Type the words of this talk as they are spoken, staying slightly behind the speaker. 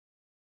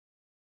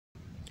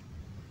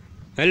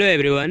Hello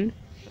everyone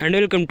and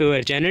welcome to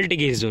our channel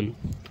Tiki Zone.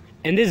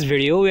 In this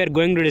video we are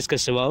going to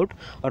discuss about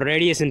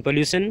radiation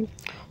pollution,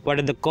 what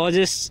are the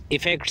causes,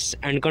 effects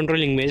and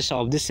controlling measures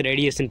of this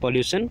radiation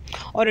pollution,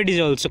 or it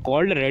is also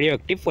called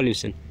radioactive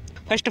pollution.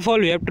 First of all,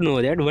 we have to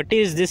know that what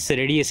is this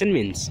radiation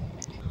means.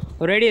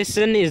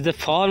 Radiation is the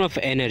form of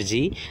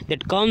energy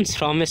that comes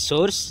from a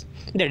source,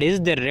 that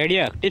is the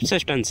radioactive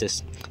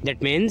substances.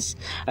 That means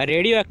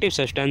radioactive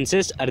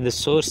substances are the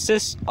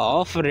sources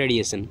of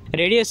radiation.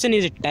 Radiation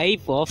is a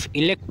type of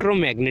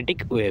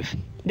electromagnetic wave.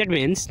 That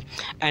means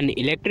an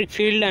electric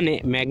field and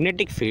a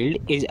magnetic field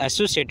is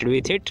associated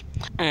with it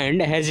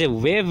and has a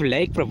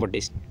wave-like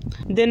properties.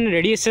 Then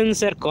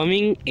radiations are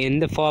coming in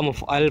the form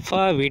of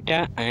alpha,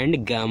 beta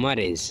and gamma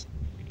rays.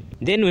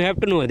 Then we have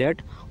to know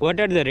that what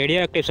are the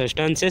radioactive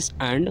substances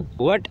and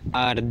what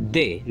are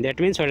they. That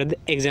means what are the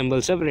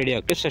examples of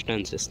radioactive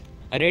substances.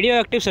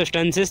 Radioactive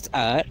substances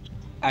are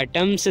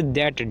atoms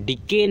that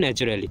decay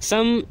naturally.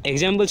 Some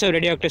examples of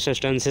radioactive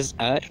substances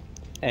are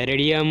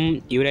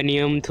radium,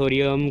 uranium,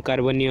 thorium,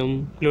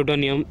 carbonium,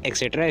 plutonium,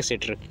 etc.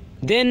 etc.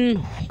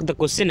 Then the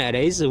question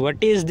arises,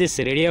 what is this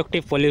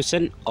radioactive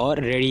pollution or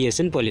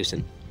radiation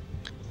pollution?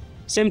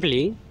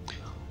 Simply,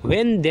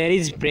 when there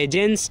is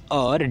presence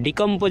or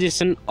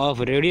decomposition of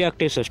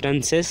radioactive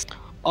substances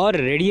or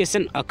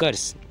radiation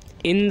occurs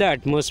in the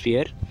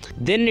atmosphere,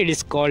 then it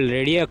is called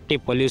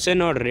radioactive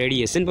pollution or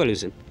radiation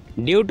pollution.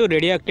 Due to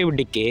radioactive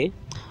decay,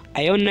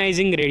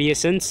 ionizing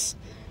radiations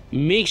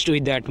mixed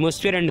with the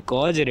atmosphere and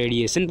cause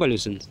radiation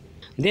pollution.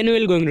 Then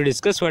we are going to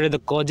discuss what are the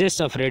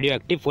causes of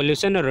radioactive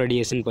pollution or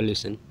radiation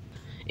pollution.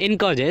 In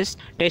causes,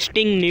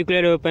 testing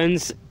nuclear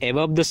weapons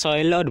above the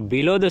soil or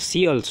below the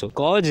sea also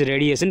cause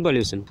radiation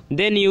pollution.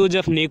 Then use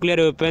of nuclear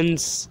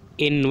weapons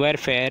in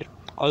warfare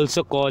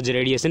also cause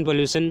radiation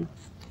pollution.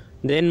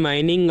 Then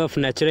mining of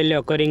naturally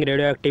occurring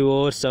radioactive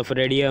ores of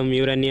radium,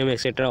 uranium,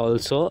 etc.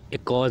 also a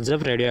cause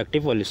of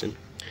radioactive pollution.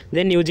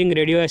 Then using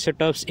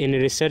radioisotopes in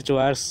research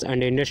works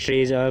and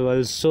industries have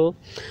also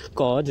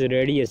caused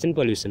radiation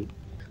pollution.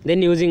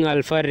 Then using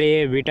alpha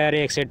ray, beta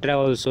ray, etc.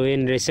 also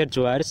in research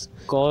works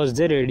cause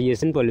the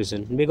radiation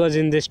pollution, because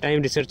in this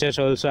time researchers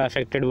also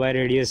affected by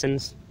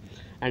radiations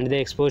and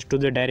they exposed to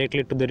the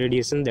directly to the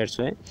radiation. That's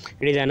why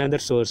it is another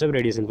source of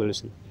radiation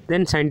pollution.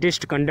 Then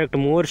scientists conduct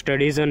more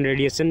studies on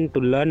radiation to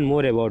learn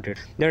more about it.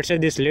 That's why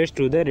this leads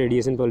to the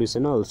radiation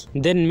pollution also.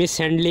 Then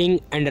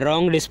mishandling and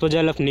wrong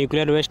disposal of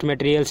nuclear waste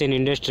materials in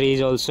industry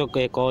is also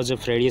a cause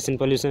of radiation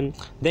pollution.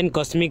 Then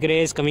cosmic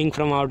rays coming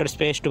from outer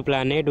space to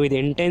planet with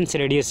intense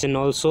radiation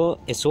also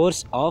a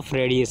source of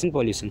radiation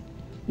pollution.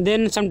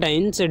 Then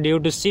sometimes due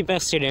to ship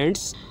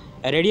accidents,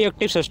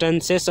 radioactive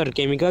substances or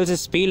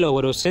chemicals spill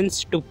over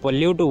oceans to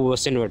pollute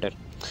ocean water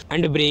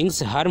and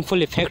brings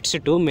harmful effects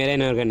to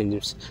marine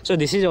organisms. So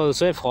this is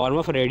also a form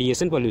of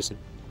radiation pollution.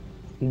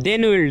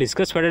 Then we will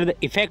discuss what are the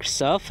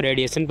effects of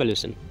radiation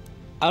pollution.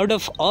 Out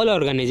of all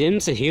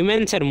organisms,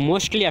 humans are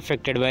mostly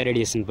affected by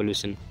radiation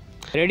pollution.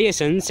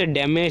 Radiations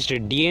damage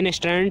DNA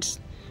strands,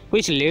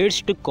 which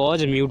leads to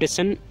cause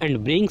mutation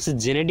and brings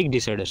genetic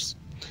disorders.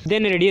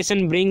 Then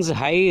radiation brings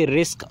high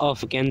risk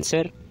of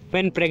cancer.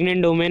 When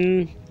pregnant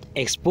women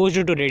exposed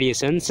to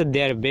radiations,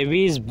 their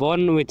babies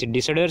born with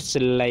disorders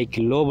like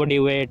low body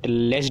weight,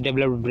 less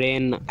developed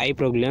brain, eye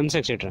problems,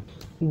 etc.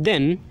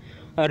 Then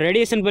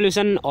radiation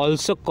pollution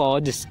also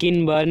causes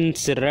skin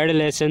burns, red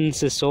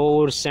lesions,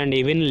 sores and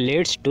even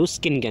leads to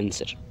skin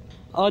cancer.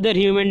 Other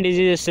human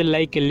diseases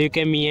like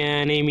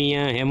leukemia,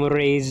 anemia,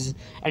 hemorrhage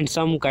and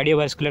some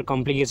cardiovascular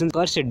complications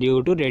occur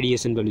due to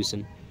radiation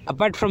pollution.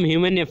 Apart from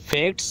human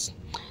effects,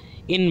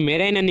 in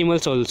marine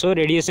animals also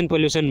radiation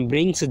pollution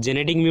brings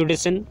genetic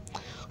mutation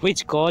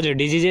which cause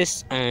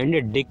diseases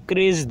and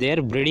decrease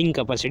their breeding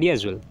capacity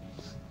as well.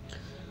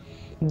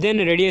 Then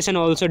radiation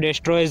also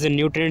destroys the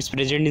nutrients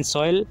present in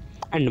soil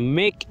and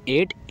make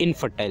it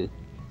infertile.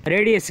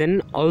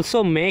 Radiation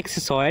also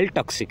makes soil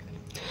toxic.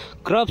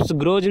 Crops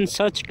grows in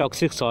such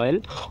toxic soil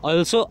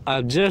also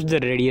absorb the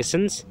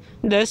radiations,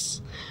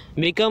 thus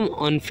become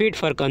unfit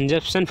for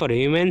consumption for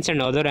humans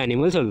and other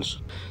animals also.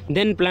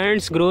 Then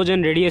plants grows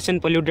in radiation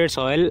polluted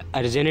soil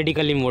are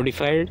genetically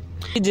modified.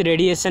 This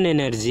radiation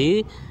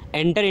energy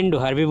enter into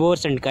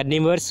herbivores and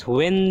carnivores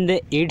when they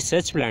eat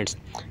such plants,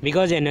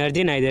 because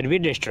energy neither be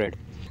destroyed.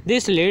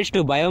 This leads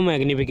to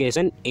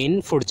biomagnification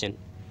in food chain.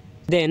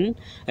 Then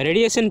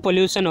radiation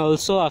pollution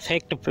also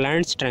affect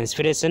plants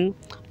transpiration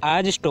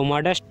as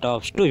stomata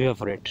stops to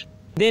evaporate.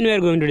 Then we are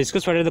going to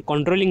discuss what are the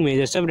controlling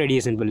measures of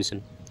radiation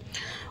pollution.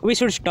 We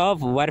should stop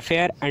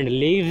warfare and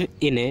live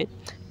in a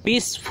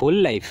peaceful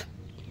life.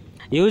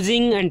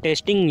 Using and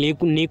testing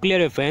nuclear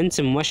weapons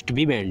must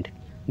be banned.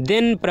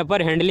 Then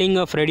proper handling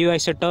of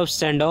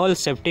radioisotopes and all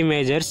safety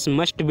measures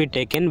must be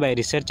taken by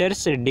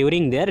researchers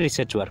during their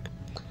research work.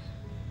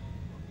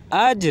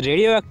 As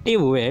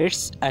radioactive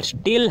wastes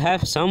still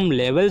have some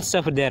levels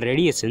of their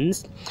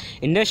radiations,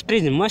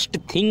 industries must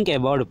think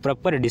about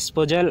proper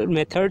disposal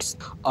methods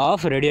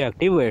of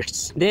radioactive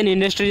wastes. Then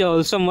industries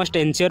also must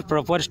ensure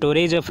proper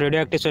storage of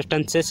radioactive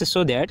substances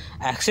so that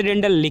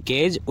accidental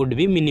leakage would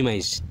be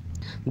minimized.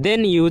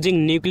 then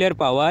using nuclear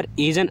power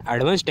is an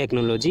advanced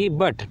technology,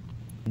 but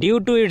due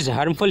to its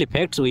harmful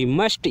effects, we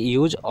must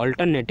use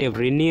alternative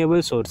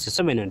renewable sources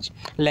of energy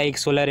like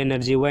solar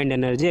energy, wind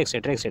energy,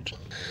 etc. etc.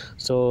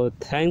 So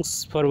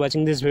thanks for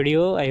watching this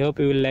video. I hope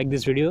you will like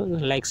this video.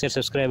 Like, share,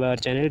 subscribe our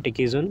channel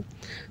Tiki Zone.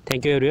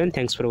 Thank you everyone.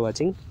 Thanks for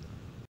watching.